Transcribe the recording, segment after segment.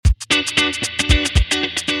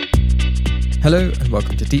Hello and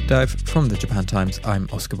welcome to Deep Dive from the Japan Times. I'm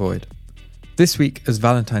Oscar Boyd. This week, as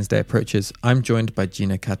Valentine's Day approaches, I'm joined by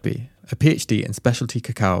Gina Kadby, a PhD in specialty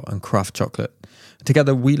cacao and craft chocolate.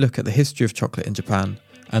 Together, we look at the history of chocolate in Japan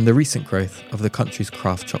and the recent growth of the country's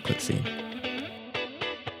craft chocolate scene.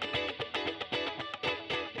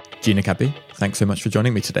 Gina Kadby, thanks so much for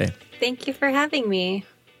joining me today. Thank you for having me.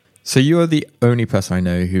 So you are the only person I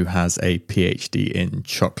know who has a PhD in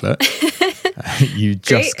chocolate. You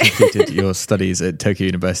just completed your studies at Tokyo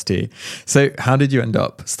University. So how did you end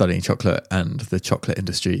up studying chocolate and the chocolate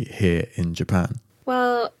industry here in Japan?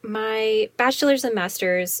 Well, my bachelor's and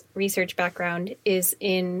master's research background is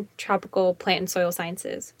in tropical plant and soil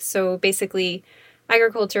sciences. So basically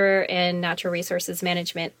agriculture and natural resources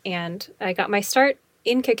management. And I got my start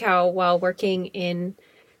in cacao while working in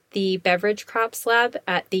the beverage crops lab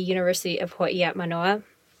at the University of Hawaii at Manoa.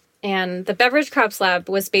 And the beverage crops lab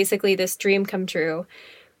was basically this dream come true.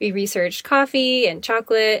 We researched coffee and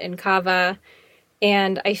chocolate and kava,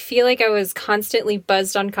 and I feel like I was constantly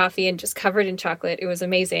buzzed on coffee and just covered in chocolate. It was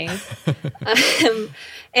amazing.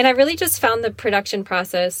 And I really just found the production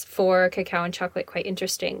process for cacao and chocolate quite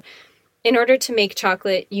interesting. In order to make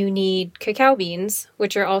chocolate, you need cacao beans,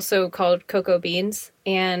 which are also called cocoa beans,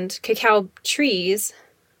 and cacao trees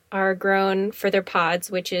are grown for their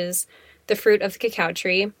pods, which is the fruit of the cacao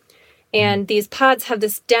tree. And these pods have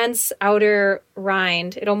this dense outer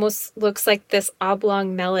rind. It almost looks like this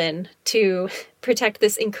oblong melon to protect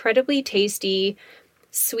this incredibly tasty,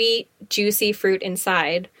 sweet, juicy fruit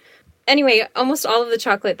inside. Anyway, almost all of the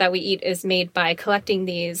chocolate that we eat is made by collecting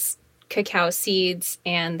these cacao seeds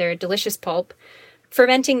and their delicious pulp,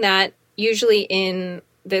 fermenting that usually in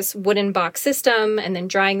this wooden box system, and then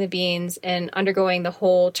drying the beans and undergoing the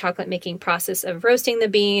whole chocolate making process of roasting the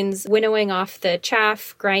beans, winnowing off the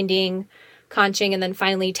chaff, grinding, conching, and then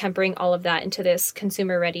finally tempering all of that into this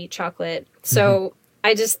consumer-ready chocolate. So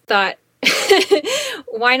I just thought,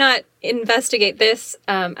 why not investigate this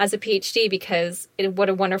as a PhD? Because what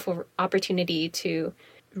a wonderful opportunity to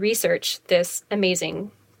research this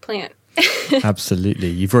amazing plant. Absolutely.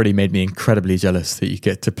 You've already made me incredibly jealous that you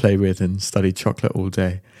get to play with and study chocolate all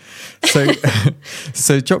day.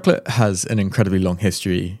 So chocolate has an incredibly long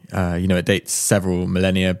history. It dates several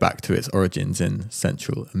millennia back to its origins in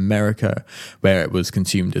Central America, where it was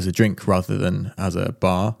consumed as a drink rather than as a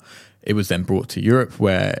bar. It was then brought to Europe,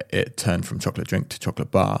 where it turned from chocolate drink to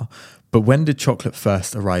chocolate bar. But when did chocolate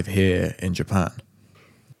first arrive here in Japan?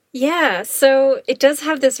 Yeah, so it does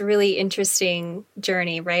have this really interesting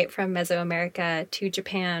journey, right, from Mesoamerica to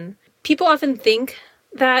Japan. People often think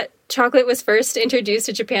that chocolate was first introduced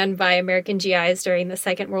to Japan by American GIs during the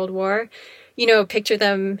Second World War. You know, picture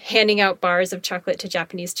them handing out bars of chocolate to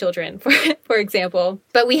Japanese children, for example.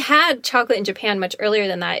 But we had chocolate in Japan much earlier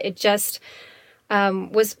than that. It just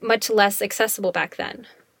was much less accessible back then.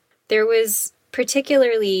 There was,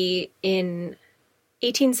 particularly in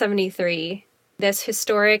 1873, this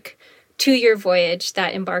historic 2-year voyage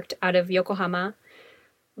that embarked out of Yokohama,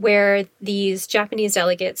 where these Japanese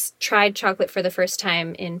delegates tried chocolate for the first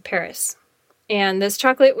time in Paris. And this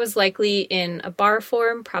chocolate was likely in a bar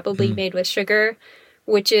form, probably made with sugar,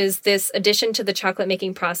 which is this addition to the chocolate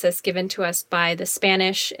making process given to us by the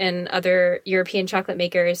Spanish and other European chocolate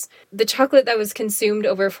makers. The chocolate that was consumed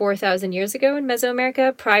over 4,000 years ago in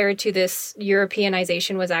Mesoamerica prior to this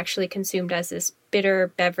Europeanization was actually consumed as this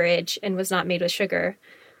bitter beverage and was not made with sugar.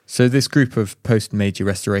 So this group of post-Meiji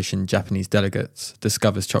Restoration Japanese delegates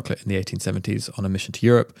discovers chocolate in the 1870s on a mission to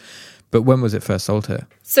Europe. But when was it first sold here?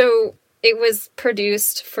 So it was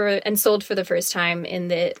produced and sold for the first time in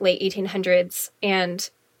the late 1800s. And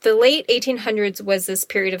the late 1800s was this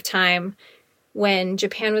period of time when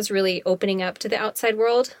Japan was really opening up to the outside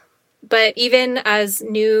world. But even as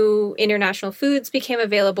new international foods became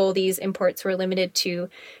available, these imports were limited to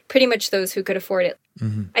pretty much those who could afford it.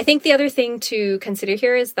 I think the other thing to consider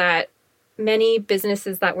here is that many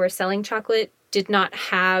businesses that were selling chocolate did not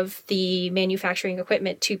have the manufacturing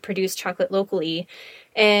equipment to produce chocolate locally.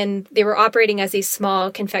 And they were operating as these small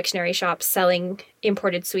confectionery shops selling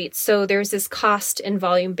imported sweets. So there's this cost and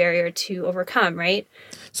volume barrier to overcome, right?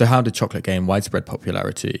 So how did chocolate gain widespread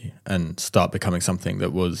popularity and start becoming something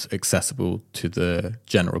that was accessible to the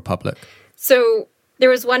general public? So there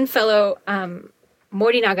was one fellow,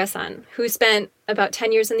 Morinaga-san, who spent about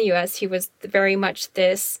 10 years in the US. He was very much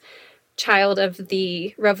this child of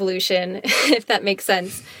the revolution, if that makes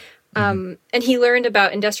sense. And he learned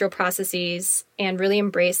about industrial processes and really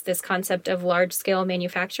embraced this concept of large-scale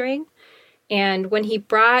manufacturing. And when he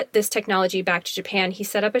brought this technology back to Japan, he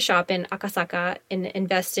set up a shop in Akasaka and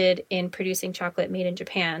invested in producing chocolate made in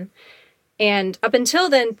Japan. And up until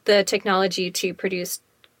then, the technology to produce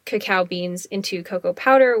cacao beans into cocoa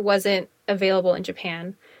powder wasn't available in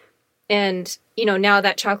Japan. And, now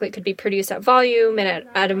that chocolate could be produced at volume and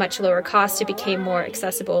at a much lower cost, it became more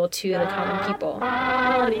accessible to the common people.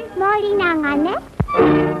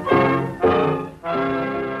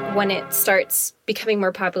 When it starts becoming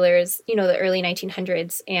more popular is, the early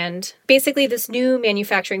 1900s. And basically this new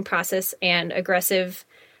manufacturing process and aggressive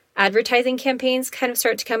advertising campaigns kind of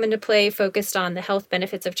start to come into play, focused on the health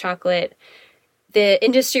benefits of chocolate. The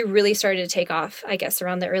industry really started to take off, I guess,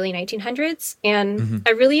 around the early 1900s. And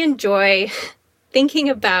I really enjoy thinking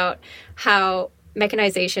about how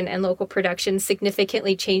mechanization and local production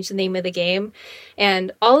significantly changed the name of the game.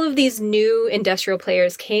 And all of these new industrial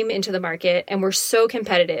players came into the market and were so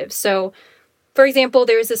competitive. So, for example,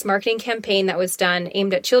 there was this marketing campaign that was done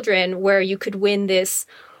aimed at children where you could win this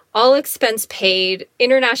all-expense-paid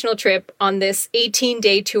international trip on this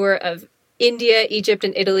 18-day tour of India, Egypt,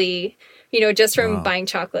 and Italy, just from buying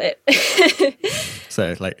chocolate.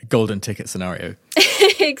 So, like, golden ticket scenario.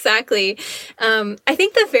 Exactly. I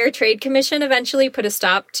think the Fair Trade Commission eventually put a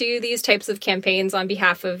stop to these types of campaigns on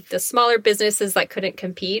behalf of the smaller businesses that couldn't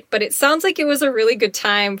compete. But it sounds like it was a really good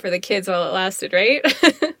time for the kids while it lasted, right?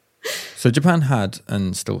 So Japan had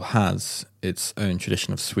and still has its own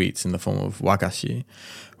tradition of sweets in the form of wagashi,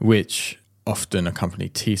 which often accompany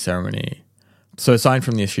tea ceremony. So aside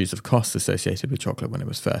from the issues of cost associated with chocolate when it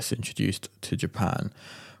was first introduced to Japan,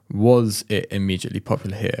 was it immediately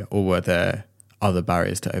popular here, or were there other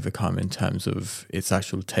barriers to overcome in terms of its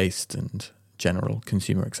actual taste and general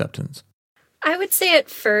consumer acceptance? I would say at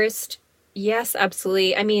first, yes,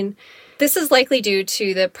 absolutely. I mean, this is likely due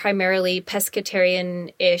to the primarily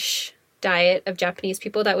pescatarian-ish diet of Japanese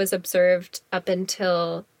people that was observed up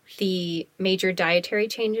until the major dietary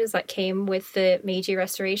changes that came with the Meiji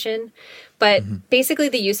Restoration. But basically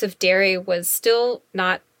the use of dairy was still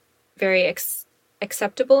not very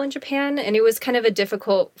acceptable in Japan, and it was kind of a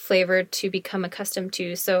difficult flavor to become accustomed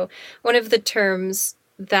to. So one of the terms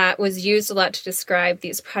that was used a lot to describe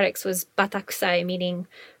these products was batakusai, meaning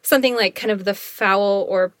something like kind of the foul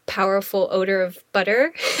or powerful odor of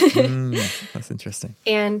butter. That's interesting.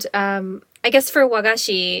 And I guess for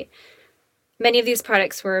wagashi, many of these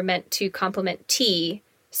products were meant to complement tea,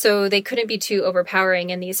 so they couldn't be too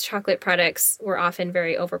overpowering, and these chocolate products were often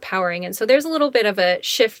very overpowering. And so there's a little bit of a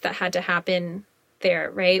shift that had to happen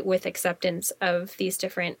there, right, with acceptance of these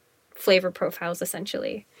different flavor profiles,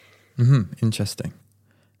 essentially. Interesting.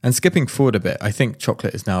 And skipping forward a bit, I think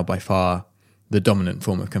chocolate is now by far the dominant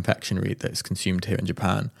form of confectionery that is consumed here in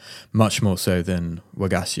Japan, much more so than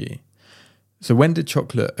wagashi. So when did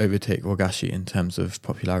chocolate overtake wagashi in terms of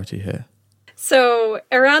popularity here? So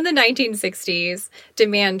around the 1960s,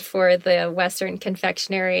 demand for the Western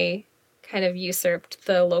confectionery kind of usurped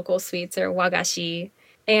the local sweets or wagashi.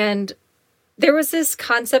 And there was this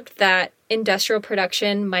concept that industrial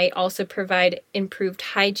production might also provide improved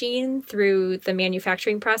hygiene through the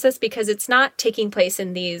manufacturing process, because it's not taking place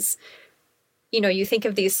in these, you think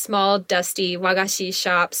of these small, dusty wagashi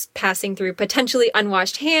shops passing through potentially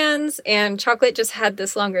unwashed hands, and chocolate just had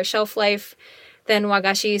this longer shelf life than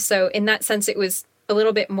wagashi. So in that sense, it was a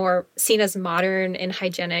little bit more seen as modern and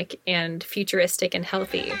hygienic and futuristic and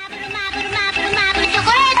healthy.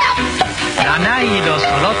 7色揃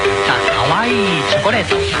った可愛いチョコレー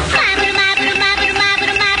トマブルマブルマブルマブ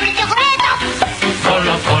ルマブルチョコレートコロ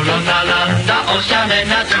コロ並んだおしゃれ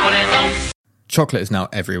なチョコレート Chocolate is now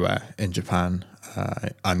everywhere in Japan.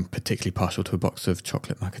 I'm particularly partial to a box of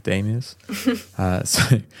chocolate macadamias.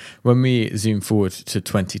 So when we zoom forward to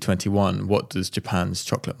 2021, what does Japan's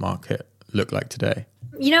chocolate market look like today?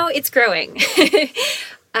 It's growing.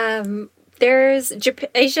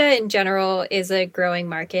 Asia in general is a growing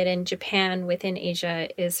market, and Japan within Asia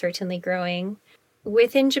is certainly growing.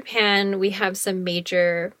 Within Japan, we have some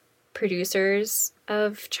major producers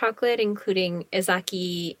of chocolate, including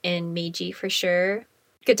Ezaki and Meiji for sure.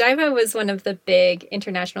 Godiva was one of the big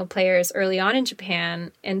international players early on in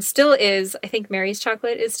Japan, and still is. I think Mary's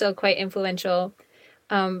chocolate is still quite influential.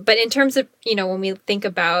 But in terms of, when we think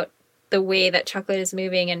about the way that chocolate is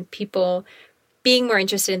moving and people being more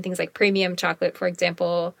interested in things like premium chocolate, for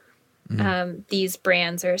example, these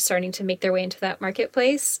brands are starting to make their way into that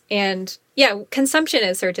marketplace. And yeah, consumption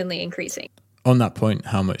is certainly increasing. On that point,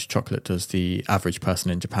 how much chocolate does the average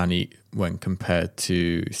person in Japan eat when compared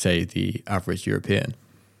to, say, the average European?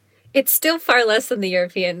 It's still far less than the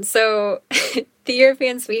Europeans. So the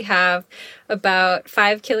Europeans, we have about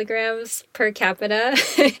 5 kilograms per capita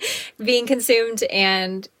being consumed.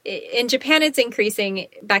 And in Japan, it's increasing.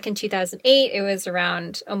 Back in 2008, it was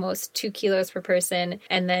around almost 2 kilos per person.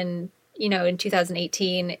 And then in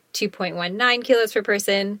 2018, 2.19 kilos per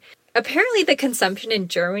person. Apparently, the consumption in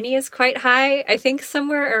Germany is quite high. I think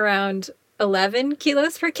somewhere around 11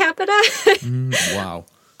 kilos per capita. Wow.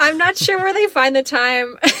 I'm not sure where they find the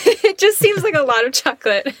time. It just seems like a lot of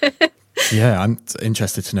chocolate. Yeah, I'm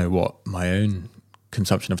interested to know what my own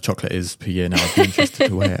consumption of chocolate is per year now. I'd be interested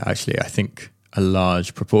to weigh it. Actually, I think a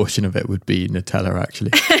large proportion of it would be Nutella,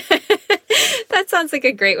 actually. That sounds like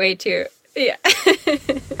a great way to, yeah.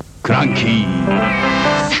 クランキ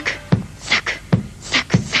ー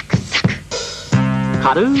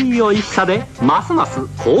軽い美味しさでますます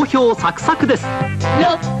好評サクサクです。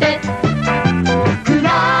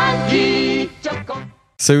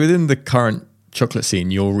So within the current chocolate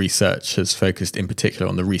scene, your research has focused in particular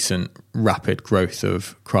on the recent rapid growth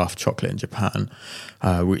of craft chocolate in Japan,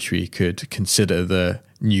 which we could consider the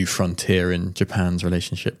new frontier in Japan's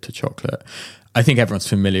relationship to chocolate. I think everyone's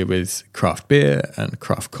familiar with craft beer and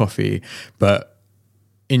craft coffee, but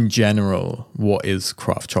in general, what is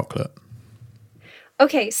craft chocolate?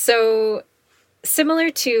 Okay, so similar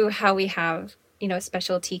to how we have,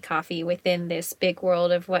 specialty coffee within this big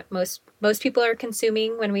world of what most people are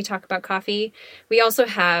consuming when we talk about coffee, we also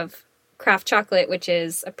have craft chocolate, which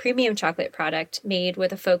is a premium chocolate product made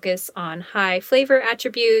with a focus on high flavor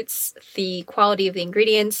attributes, the quality of the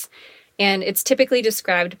ingredients, and it's typically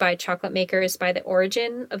described by chocolate makers by the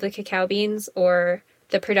origin of the cacao beans or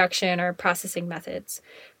the production or processing methods.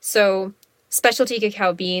 So specialty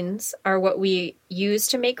cacao beans are what we use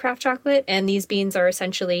to make craft chocolate, and these beans are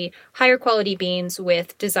essentially higher quality beans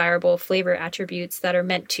with desirable flavor attributes that are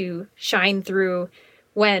meant to shine through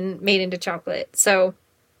when made into chocolate. So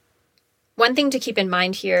one thing to keep in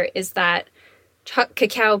mind here is that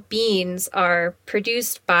cacao beans are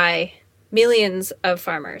produced by millions of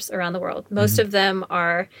farmers around the world. Most of them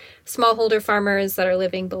are smallholder farmers that are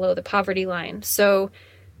living below the poverty line. So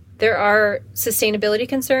there are sustainability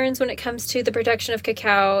concerns when it comes to the production of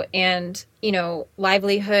cacao and,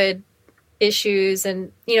 livelihood issues.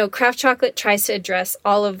 And, craft chocolate tries to address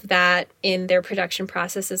all of that in their production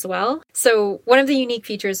process as well. So one of the unique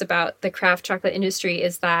features about the craft chocolate industry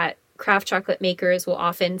is that craft chocolate makers will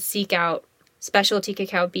often seek out specialty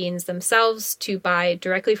cacao beans themselves to buy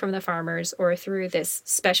directly from the farmers or through this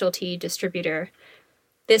specialty distributor.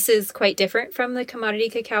 This is quite different from the commodity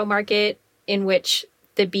cacao market, in which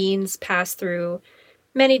the beans pass through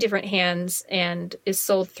many different hands and is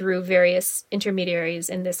sold through various intermediaries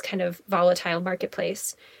in this kind of volatile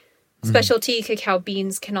marketplace. Specialty cacao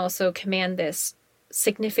beans can also command this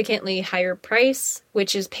significantly higher price,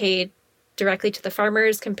 which is paid directly to the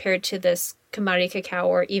farmers compared to this commodity cacao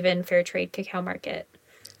or even fair trade cacao market.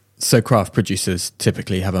 So craft producers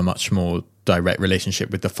typically have a much more direct relationship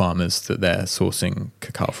with the farmers that they're sourcing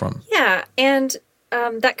cacao from. Yeah, and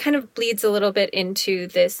that kind of bleeds a little bit into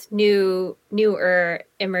this newer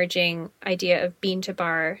emerging idea of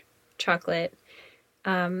bean-to-bar chocolate.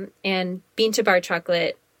 And bean-to-bar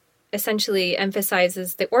chocolate essentially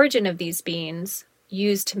emphasizes the origin of these beans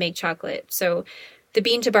used to make chocolate. So the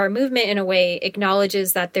bean-to-bar movement, in a way,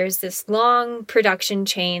 acknowledges that there's this long production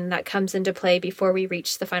chain that comes into play before we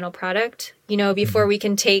reach the final product, before we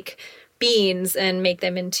can take beans and make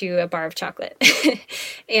them into a bar of chocolate.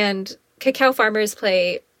 And cacao farmers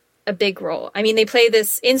play a big role. I mean, they play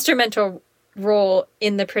this instrumental role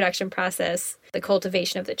in the production process, the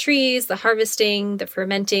cultivation of the trees, the harvesting, the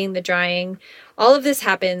fermenting, the drying. All of this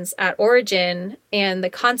happens at origin, and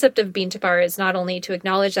the concept of bean to bar is not only to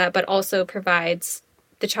acknowledge that, but also provides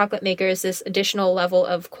the chocolate makers this additional level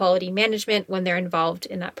of quality management when they're involved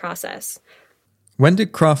in that process. When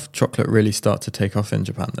did craft chocolate really start to take off in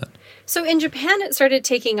Japan then? So in Japan, it started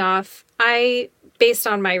taking off, based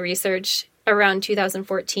on my research, around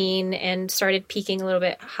 2014 and started peaking a little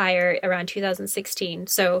bit higher around 2016.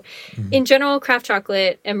 So in general, craft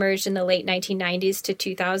chocolate emerged in the late 1990s to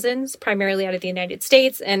 2000s, primarily out of the United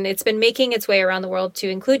States, and it's been making its way around the world to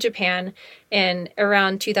include Japan. And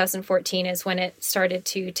around 2014 is when it started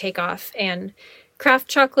to take off. And craft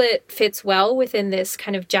chocolate fits well within this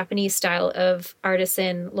kind of Japanese style of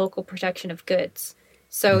artisan local production of goods.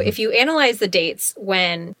 So if you analyze the dates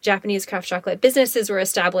when Japanese craft chocolate businesses were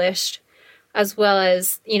established, as well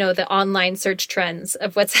as, the online search trends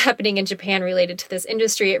of what's happening in Japan related to this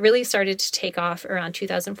industry, it really started to take off around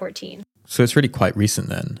 2014. So it's really quite recent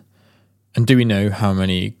then. And do we know how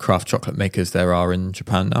many craft chocolate makers there are in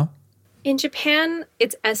Japan now? In Japan,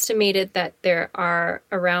 it's estimated that there are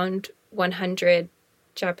around 100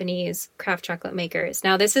 Japanese craft chocolate makers.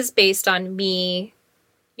 Now, this is based on me,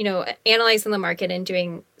 analyzing the market and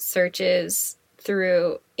doing searches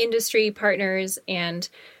through industry partners and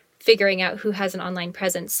figuring out who has an online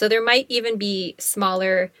presence. So there might even be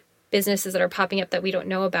smaller businesses that are popping up that we don't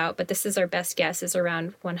know about, but this is our best guess, is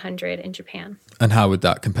around 100 in Japan. And how would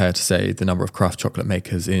that compare to, say, the number of craft chocolate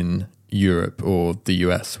makers in Europe or the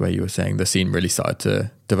US, where you were saying the scene really started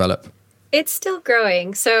to develop? It's still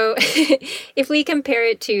growing. So if we compare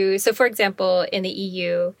it to, so for example, in the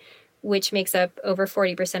EU, which makes up over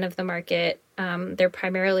 40% of the market, they're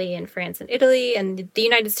primarily in France and Italy. And the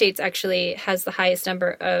United States actually has the highest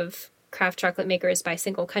number of craft chocolate makers by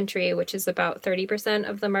single country, which is about 30%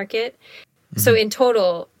 of the market. Mm-hmm. So in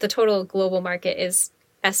total, the total global market is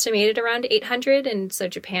estimated around 800, and so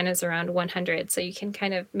Japan is around 100. So you can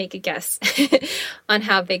kind of make a guess on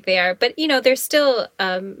how big they are. But, they're still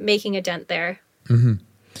making a dent there. Mm-hmm.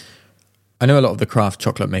 I know a lot of the craft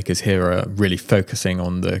chocolate makers here are really focusing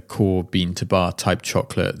on the core bean-to-bar type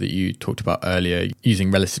chocolate that you talked about earlier,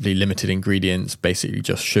 using relatively limited ingredients, basically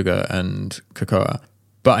just sugar and cocoa.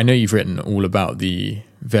 But I know you've written all about the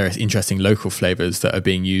various interesting local flavors that are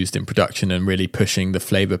being used in production and really pushing the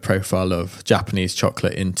flavor profile of Japanese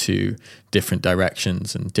chocolate into different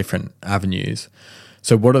directions and different avenues.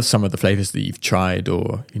 So what are some of the flavors that you've tried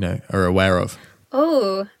or, are aware of?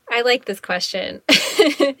 Oh, I like this question.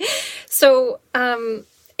 So,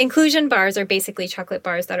 inclusion bars are basically chocolate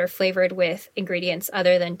bars that are flavored with ingredients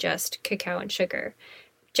other than just cacao and sugar.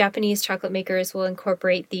 Japanese chocolate makers will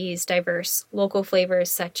incorporate these diverse local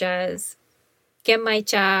flavors such as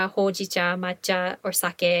genmaicha, hojicha, matcha, or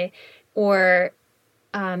sake, or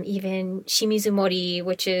even shimizumori,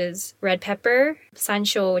 which is red pepper,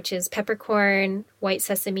 sansho, which is peppercorn, white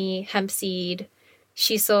sesame, hemp seed,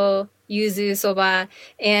 shiso, yuzu, soba.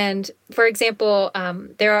 And for example,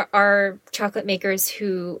 there are chocolate makers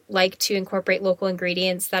who like to incorporate local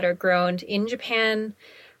ingredients that are grown in Japan,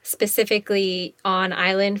 specifically on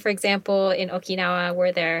island, for example, in Okinawa,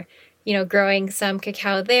 where they're, growing some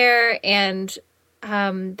cacao there, and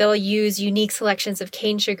they'll use unique selections of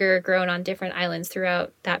cane sugar grown on different islands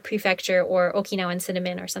throughout that prefecture, or Okinawan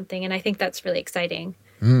cinnamon or something. And I think that's really exciting.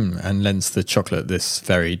 And lends the chocolate this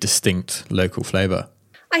very distinct local flavor.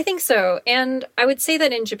 I think so. And I would say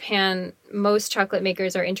that in Japan, most chocolate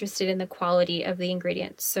makers are interested in the quality of the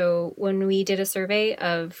ingredients. So when we did a survey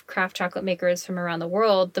of craft chocolate makers from around the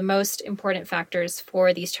world, the most important factors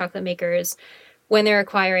for these chocolate makers when they're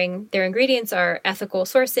acquiring their ingredients are ethical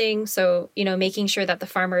sourcing. So, making sure that the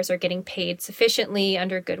farmers are getting paid sufficiently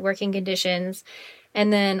under good working conditions.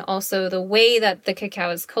 And then also the way that the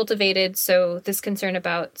cacao is cultivated. So this concern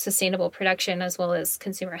about sustainable production as well as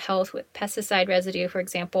consumer health with pesticide residue, for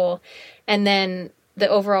example. And then the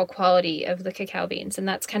overall quality of the cacao beans. And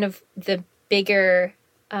that's kind of the bigger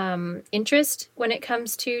interest when it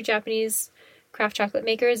comes to Japanese craft chocolate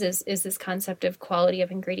makers is this concept of quality of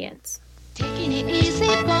ingredients. Taking it easy,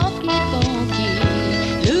 pokey, pokey,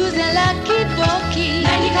 losing lucky, pokey.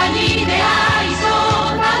 何かに出会いそ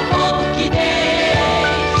うなポキで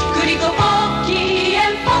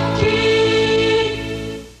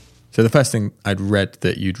So the first thing I'd read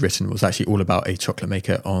that you'd written was actually all about a chocolate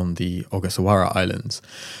maker on the Ogasawara Islands.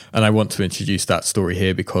 And I want to introduce that story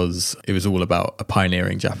here because it was all about a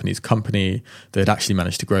pioneering Japanese company that had actually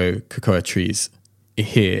managed to grow cocoa trees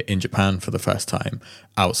here in Japan for the first time,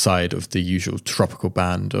 outside of the usual tropical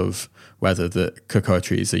band of weather that cocoa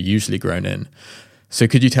trees are usually grown in. So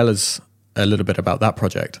could you tell us a little bit about that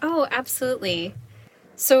project? Oh, absolutely.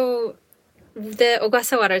 So the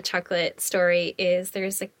Ogasawara chocolate story is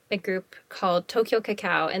there's a group called Tokyo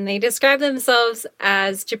Cacao, and they describe themselves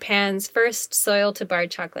as Japan's first soil-to-bar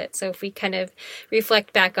chocolate. So if we kind of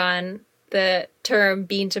reflect back on the term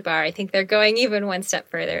bean-to-bar, I think they're going even one step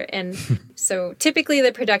further. And so typically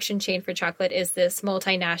the production chain for chocolate is this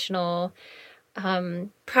multinational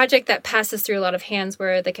project that passes through a lot of hands,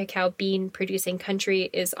 where the cacao bean producing country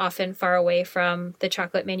is often far away from the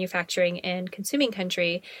chocolate manufacturing and consuming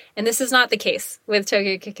country. And this is not the case with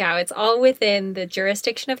Tokyo Cacao. It's all within the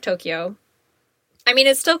jurisdiction of Tokyo. I mean,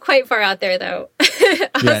 it's still quite far out there, though.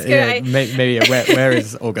 Oscar, maybe where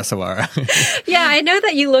is Ogasawara? Yeah, I know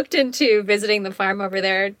that you looked into visiting the farm over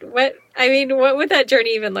there. What would that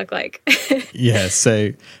journey even look like? Yeah,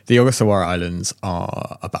 so the Ogasawara Islands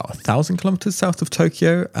are about 1,000 kilometers south of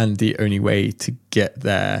Tokyo, and the only way to get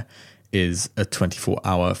there is a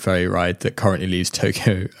 24-hour ferry ride that currently leaves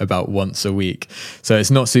Tokyo about once a week. So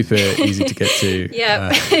it's not super easy to get to. Yeah.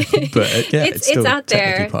 But it's still out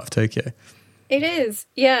technically there. Part of Tokyo. It is.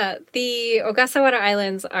 Yeah. The Ogasawara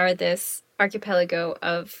Islands are this archipelago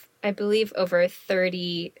of, I believe, over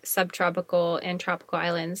 30 subtropical and tropical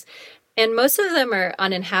islands. And most of them are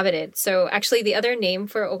uninhabited. So actually the other name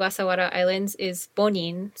for Ogasawara Islands is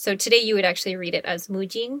Bonin. So today you would actually read it as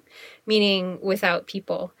Mujin, meaning without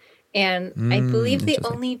people. And I believe the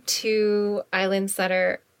only two islands that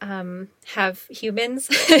are have humans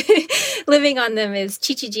living on them is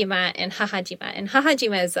Chichijima and Hahajima. And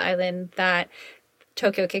Hahajima is the island that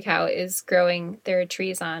Tokyo Cacao is growing their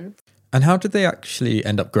trees on. And how did they actually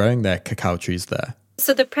end up growing their cacao trees there?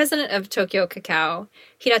 So the president of Tokyo Cacao,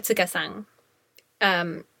 Hiratsuka-san,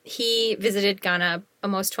 he visited Ghana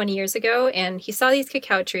almost 20 years ago, and he saw these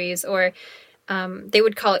cacao trees, or they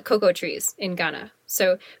would call it cocoa trees in Ghana.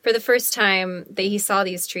 So for the first time, he saw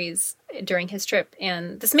these trees during his trip.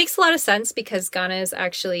 And this makes a lot of sense because Ghana is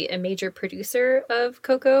actually a major producer of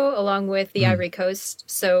cocoa along with the Ivory Coast.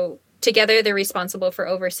 So together, they're responsible for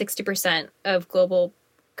over 60% of global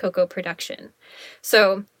cocoa production.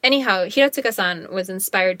 So anyhow, Hiratsuka-san was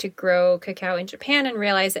inspired to grow cacao in Japan and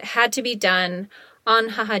realized it had to be done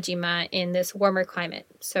on Hahajima in this warmer climate.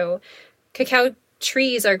 So cacao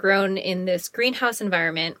trees are grown in this greenhouse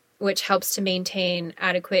environment, which helps to maintain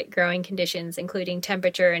adequate growing conditions, including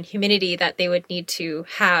temperature and humidity that they would need to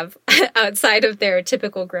have outside of their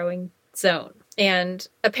typical growing zone. And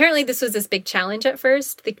apparently this was this big challenge at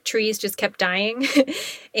first. The trees just kept dying.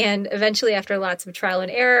 And eventually, after lots of trial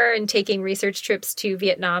and error and taking research trips to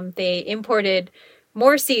Vietnam, they imported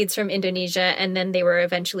more seeds from Indonesia, and then they were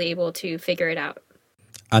eventually able to figure it out.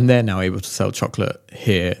 And they're now able to sell chocolate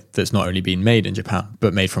here that's not only been made in Japan,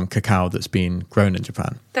 but made from cacao that's been grown in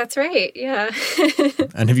Japan. That's right, yeah.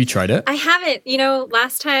 And have you tried it? I haven't.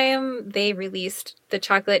 Last time they released the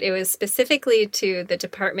chocolate, it was specifically to the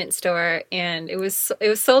department store, and it was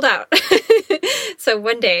sold out. So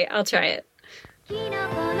one day I'll try it. キノ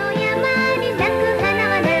コの山に咲く花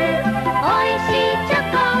はね、美味しいチョ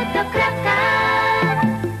コとクラッカ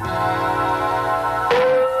ー。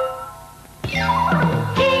キノ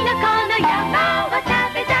コの山は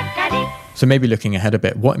食べ盛り。 So maybe looking ahead a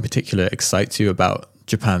bit, what in particular excites you about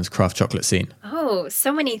Japan's craft chocolate scene? Oh,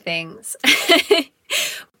 so many things.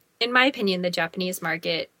 In my opinion, the Japanese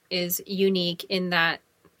market is unique in that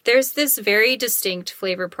there's this very distinct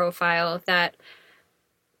flavor profile that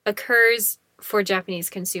occurs for Japanese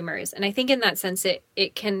consumers. And I think in that sense,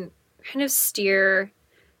 it can kind of steer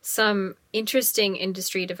some interesting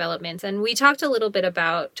industry developments. And we talked a little bit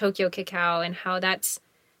about Tokyo Cacao and how that's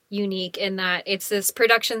unique in that it's this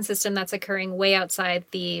production system that's occurring way outside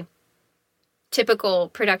the typical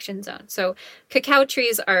production zone. So cacao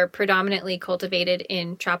trees are predominantly cultivated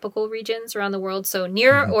in tropical regions around the world, so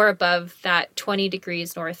near or above that 20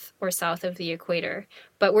 degrees north or south of the equator.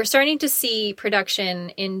 But we're starting to see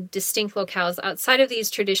production in distinct locales outside of these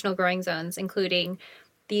traditional growing zones, including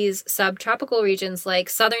these subtropical regions like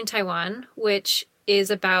southern Taiwan, which is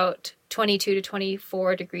about 22 to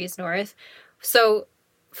 24 degrees north. So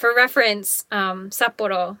for reference,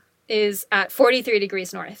 Sapporo is at 43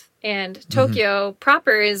 degrees north, and Tokyo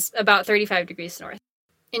proper is about 35 degrees north.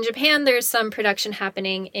 In Japan, there's some production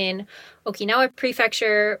happening in Okinawa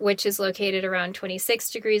Prefecture, which is located around 26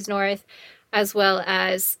 degrees north, as well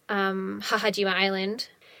as Hahajima Island.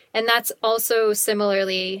 And that's also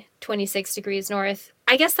similarly 26 degrees north.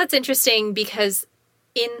 I guess that's interesting because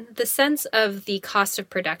in the sense of the cost of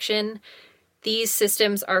production, these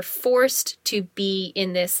systems are forced to be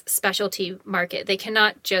in this specialty market. They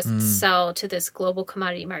cannot just sell to this global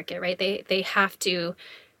commodity market, right? They have to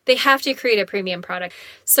create a premium product.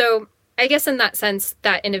 So I guess in that sense,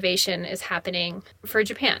 that innovation is happening for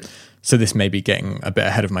Japan. So this may be getting a bit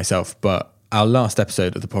ahead of myself, but our last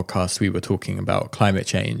episode of the podcast, we were talking about climate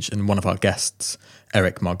change, and one of our guests,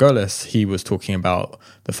 Eric Margolis, he was talking about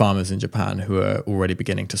the farmers in Japan who are already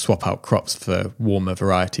beginning to swap out crops for warmer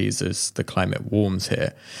varieties as the climate warms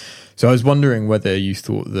here. So I was wondering whether you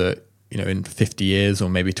thought that, in 50 years or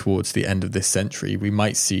maybe towards the end of this century, we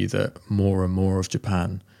might see that more and more of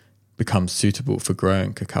Japan becomes suitable for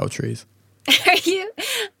growing cacao trees.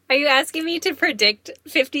 Are you asking me to predict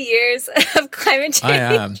 50 years of climate change? I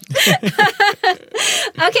am.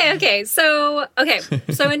 Okay. So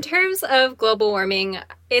in terms of global warming,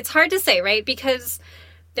 it's hard to say, right? Because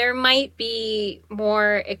there might be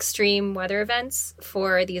more extreme weather events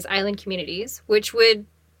for these island communities, which would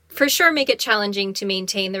for sure make it challenging to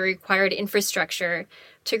maintain the required infrastructure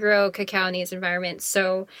to grow cacao in these environments.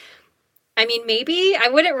 So, maybe I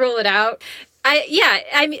wouldn't rule it out.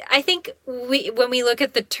 I think when we look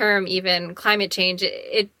at the term even climate change,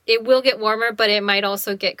 it will get warmer, but it might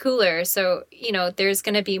also get cooler. So, there's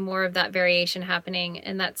going to be more of that variation happening,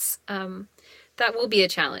 and that will be a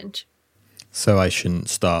challenge. So I shouldn't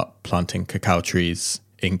start planting cacao trees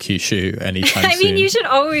in Kyushu anytime soon. You should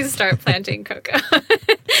always start planting cocoa.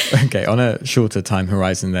 Okay, on a shorter time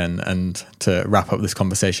horizon then, and to wrap up this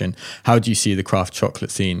conversation, how do you see the craft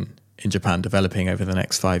chocolate scene in Japan developing over the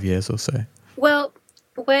next 5 years or so? Well,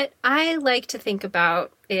 What I like to think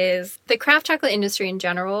about is the craft chocolate industry in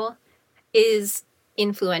general is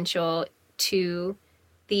influential to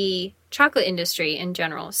the chocolate industry in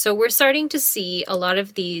general. So we're starting to see a lot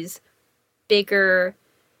of these bigger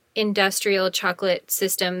industrial chocolate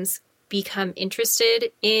systems become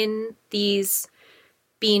interested in these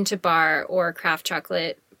bean to bar or craft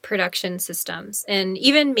chocolate production systems. And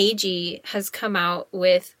even Meiji has come out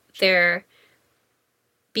with their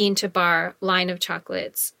bean to bar line of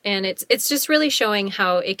chocolates. And it's just really showing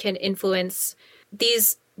how it can influence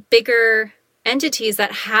these bigger entities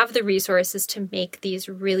that have the resources to make these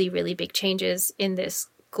really, really big changes in this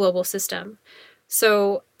global system.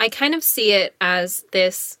 So I kind of see it as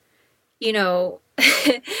this,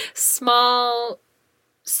 small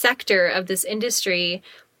sector of this industry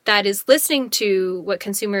that is listening to what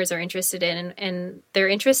consumers are interested in, and they're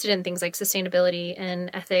interested in things like sustainability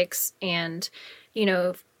and ethics and,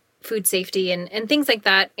 food safety and things like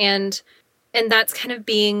that. And that's kind of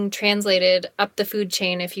being translated up the food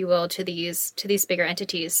chain, if you will, to these bigger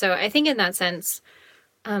entities. So I think in that sense,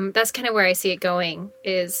 that's kind of where I see it going,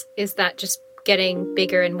 is that just getting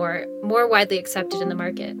bigger and more widely accepted in the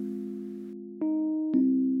market.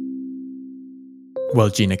 Well,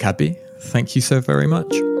 Gina Cadby, thank you so very much.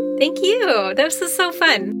 Thank you. This was so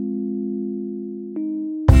fun.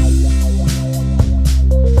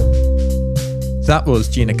 That was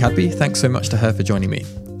Gina Cadby. Thanks so much to her for joining me.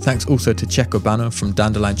 Thanks also to Chieko Bano from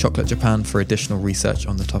Dandelion Chocolate Japan for additional research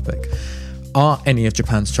on the topic. Are any of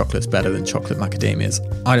Japan's chocolates better than chocolate macadamias?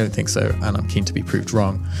 I don't think so, and I'm keen to be proved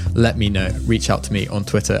wrong. Let me know. Reach out to me on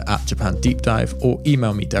Twitter @Japan Deep Dive or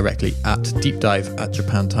email me directly at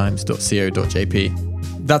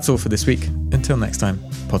deepdive@japantimes.co.jp. That's all for this week. Until next time,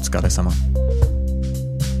 Potsukare-sama.